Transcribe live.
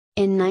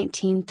In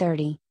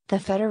 1930, the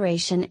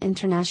Fédération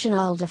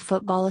Internationale de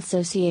Football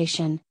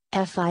Association,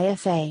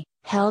 FIFA,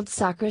 held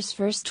soccer's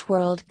first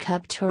World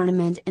Cup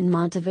tournament in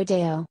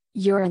Montevideo,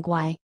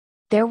 Uruguay.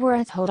 There were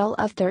a total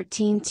of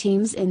 13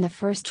 teams in the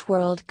first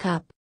World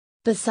Cup.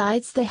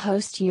 Besides the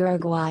host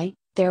Uruguay,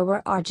 there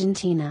were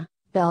Argentina,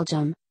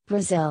 Belgium,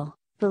 Brazil,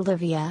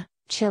 Bolivia,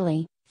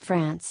 Chile,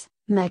 France,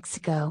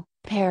 Mexico,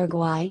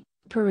 Paraguay,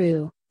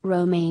 Peru,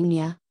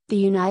 Romania, the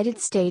United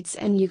States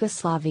and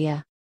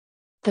Yugoslavia.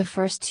 The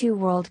first two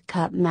World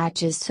Cup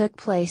matches took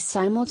place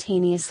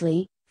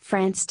simultaneously.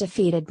 France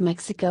defeated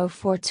Mexico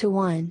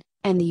 4-1,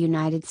 and the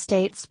United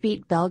States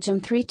beat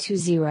Belgium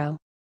 3-0.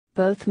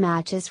 Both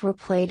matches were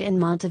played in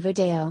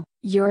Montevideo,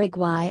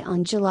 Uruguay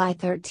on July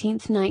 13,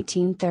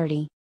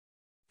 1930.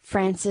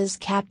 France's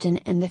captain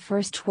in the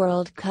first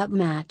World Cup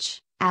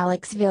match,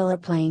 Alex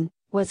Villaplane,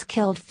 was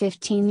killed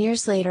 15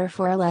 years later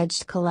for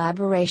alleged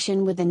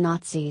collaboration with the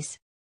Nazis.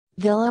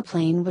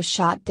 Villaplane was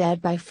shot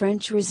dead by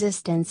French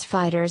resistance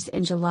fighters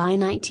in July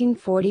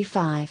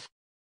 1945.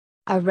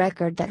 A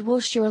record that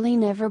will surely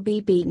never be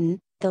beaten.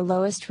 The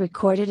lowest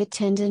recorded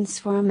attendance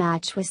for a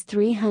match was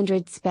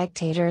 300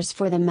 spectators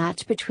for the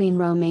match between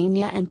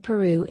Romania and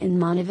Peru in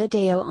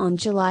Montevideo on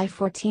July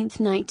 14,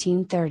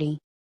 1930.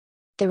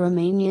 The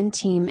Romanian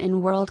team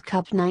in World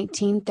Cup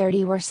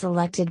 1930 were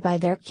selected by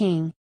their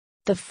king.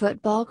 The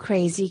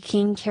football-crazy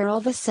King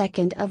Carol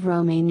II of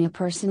Romania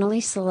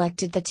personally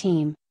selected the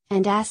team,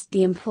 and asked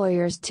the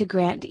employers to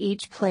grant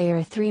each player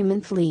a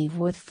 3-month leave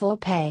with full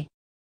pay.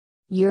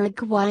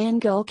 Uruguayan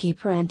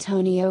goalkeeper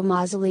Antonio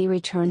Mazzoli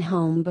returned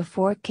home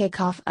before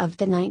kickoff of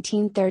the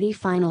 1930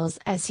 finals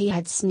as he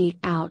had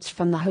sneaked out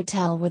from the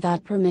hotel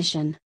without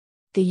permission.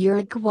 The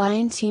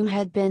Uruguayan team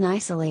had been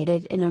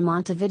isolated in a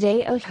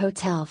Montevideo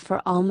hotel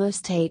for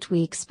almost 8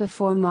 weeks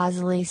before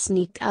Mazzoli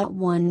sneaked out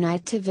one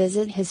night to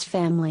visit his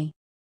family.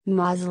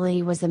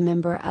 Mazzoli was a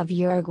member of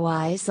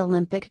Uruguay's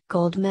Olympic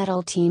gold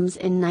medal teams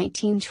in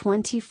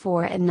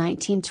 1924 and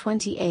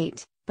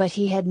 1928. But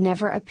he had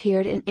never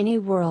appeared in any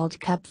World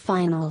Cup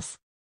finals.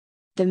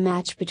 The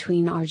match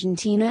between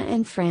Argentina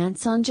and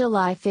France on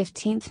July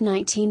 15,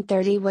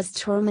 1930 was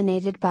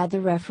terminated by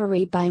the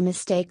referee by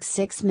mistake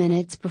 6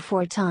 minutes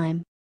before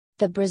time.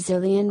 The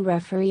Brazilian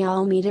referee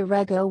Almeida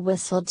Rego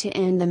whistled to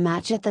end the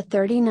match at the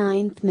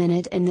 39th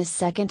minute in the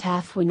second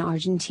half when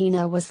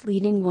Argentina was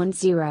leading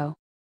 1-0.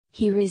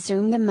 He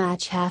resumed the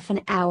match half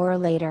an hour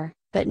later,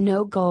 but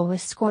no goal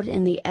was scored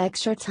in the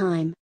extra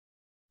time.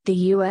 The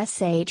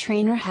USA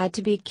trainer had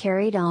to be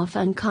carried off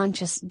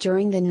unconscious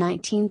during the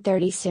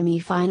 1930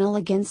 semi-final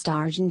against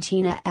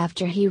Argentina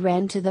after he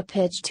ran to the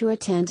pitch to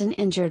attend an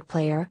injured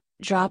player,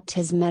 dropped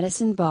his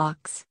medicine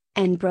box,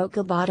 and broke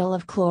a bottle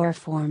of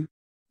chloroform.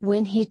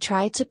 When he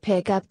tried to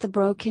pick up the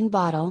broken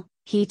bottle,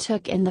 he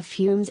took in the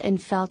fumes and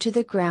fell to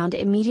the ground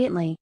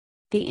immediately.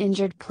 The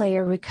injured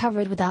player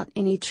recovered without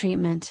any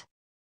treatment.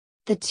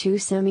 The two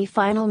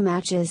semi-final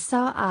matches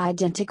saw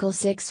identical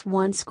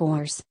 6-1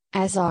 scores,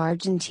 as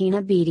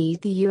Argentina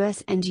beat the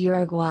US and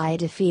Uruguay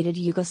defeated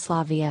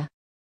Yugoslavia.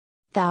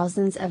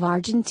 Thousands of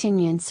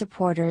Argentinian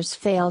supporters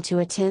failed to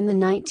attend the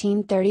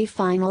 1930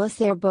 final as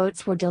their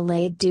boats were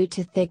delayed due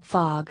to thick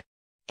fog.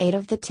 8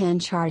 of the 10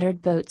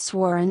 chartered boats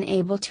were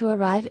unable to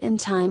arrive in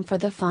time for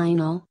the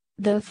final,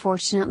 though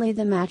fortunately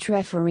the match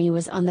referee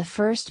was on the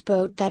first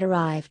boat that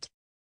arrived.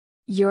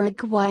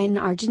 Uruguay and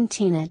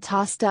Argentina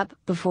tossed up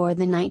before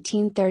the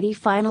 1930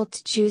 final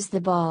to choose the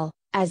ball,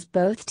 as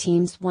both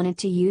teams wanted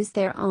to use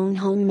their own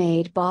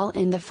homemade ball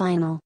in the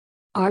final.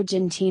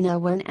 Argentina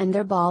won and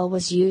their ball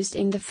was used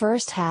in the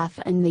first half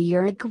and the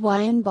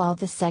Uruguayan ball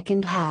the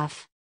second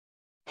half.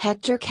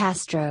 Hector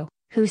Castro,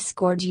 who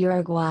scored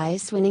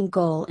Uruguay's winning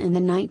goal in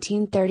the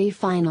 1930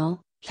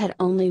 final, had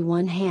only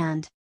one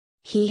hand.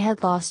 He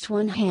had lost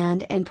one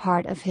hand and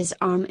part of his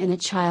arm in a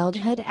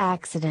childhood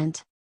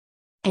accident.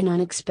 An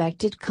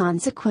unexpected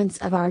consequence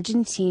of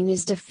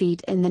Argentina's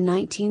defeat in the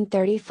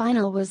 1930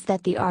 final was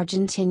that the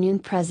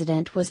Argentinian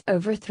president was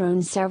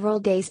overthrown several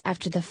days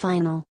after the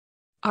final.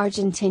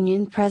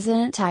 Argentinian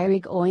President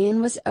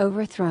Irigoyen was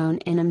overthrown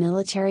in a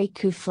military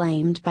coup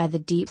flamed by the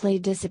deeply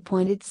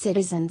disappointed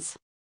citizens.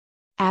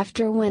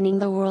 After winning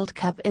the World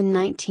Cup in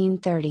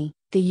 1930,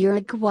 the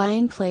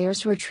Uruguayan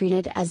players were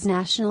treated as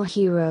national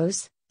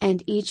heroes,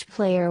 and each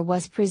player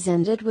was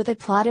presented with a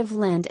plot of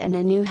land and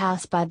a new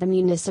house by the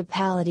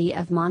municipality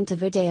of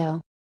Montevideo.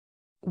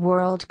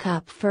 World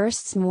Cup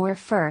firsts. More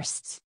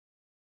firsts.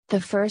 The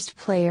first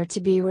player to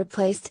be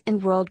replaced in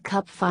World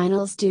Cup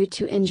finals due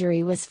to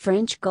injury was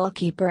French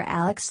goalkeeper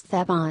Alex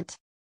Thebont.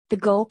 The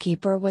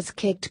goalkeeper was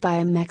kicked by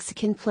a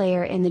Mexican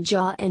player in the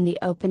jaw in the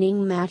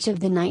opening match of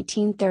the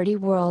 1930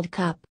 World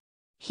Cup.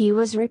 He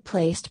was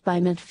replaced by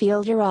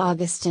midfielder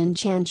Augustin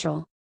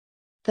Chantrel.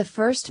 The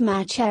first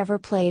match ever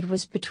played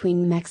was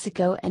between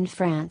Mexico and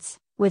France,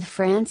 with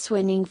France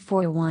winning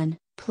 4-1,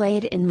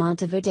 played in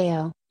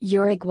Montevideo,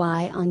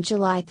 Uruguay on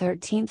July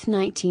 13,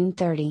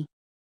 1930.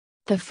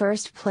 The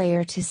first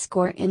player to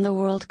score in the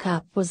World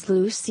Cup was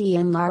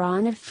Lucien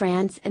Laurent of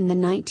France in the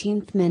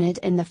 19th minute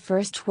in the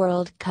first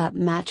World Cup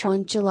match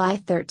on July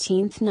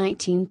 13,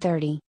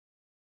 1930.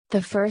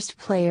 The first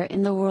player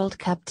in the World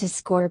Cup to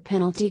score a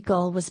penalty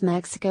goal was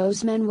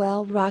Mexico's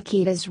Manuel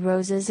Roquitas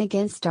Rosas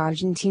against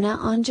Argentina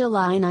on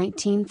July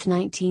 19,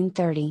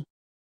 1930.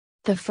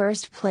 The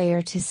first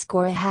player to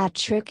score a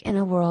hat-trick in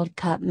a World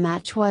Cup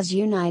match was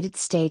United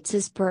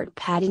States' Bert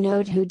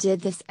Patenaude, who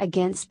did this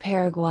against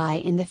Paraguay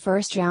in the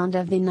first round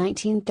of the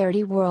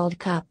 1930 World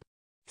Cup.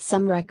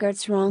 Some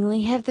records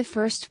wrongly have the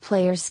first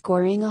player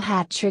scoring a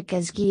hat-trick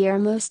as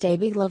Guillermo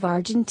Stabile of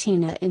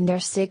Argentina in their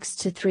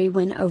 6-3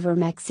 win over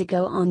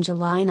Mexico on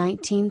July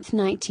 19,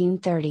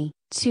 1930,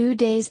 2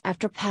 days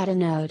after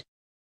Patenaude.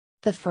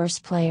 The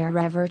first player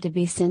ever to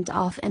be sent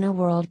off in a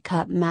World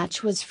Cup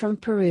match was from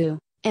Peru,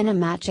 in a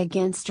match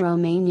against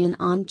Romania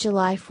on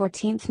July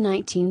 14,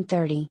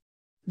 1930.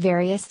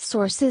 Various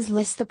sources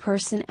list the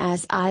person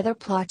as either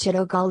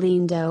Placido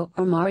Galindo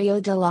or Mario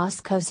de las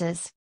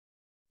Casas.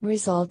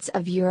 Results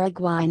of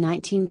Uruguay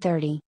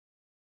 1930.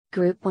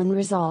 Group 1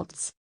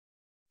 results.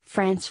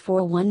 France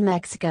 4-1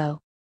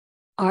 Mexico.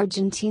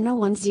 Argentina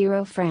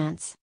 1-0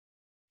 France.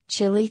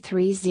 Chile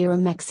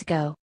 3-0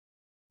 Mexico.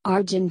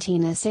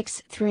 Argentina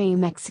 6-3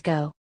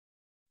 Mexico.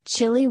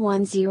 Chile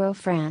 1-0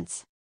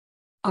 France.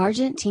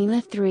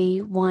 Argentina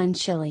 3-1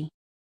 Chile.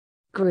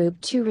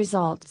 Group 2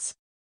 results.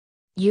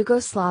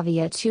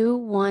 Yugoslavia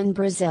 2-1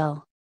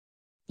 Brazil.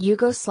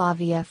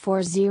 Yugoslavia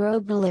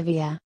 4-0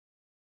 Bolivia.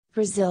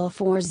 Brazil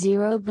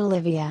 4-0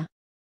 Bolivia.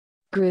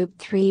 Group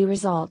 3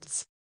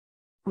 results.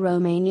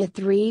 Romania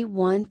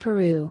 3-1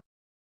 Peru.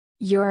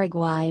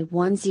 Uruguay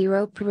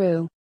 1-0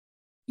 Peru.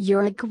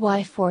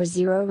 Uruguay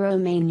 4-0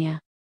 Romania.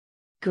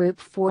 Group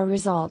 4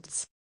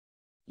 results.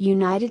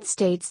 United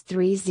States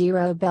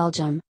 3-0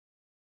 Belgium.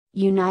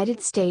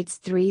 United States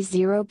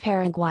 3-0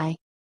 Paraguay.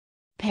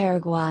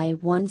 Paraguay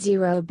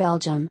 1-0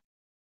 Belgium.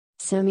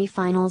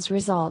 Semifinals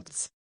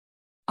results.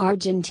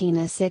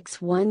 Argentina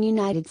 6-1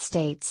 United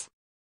States.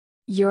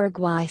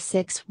 Uruguay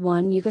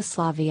 6-1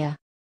 Yugoslavia.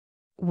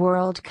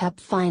 World Cup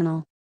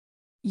final.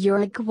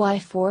 Uruguay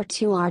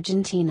 4-2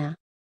 Argentina.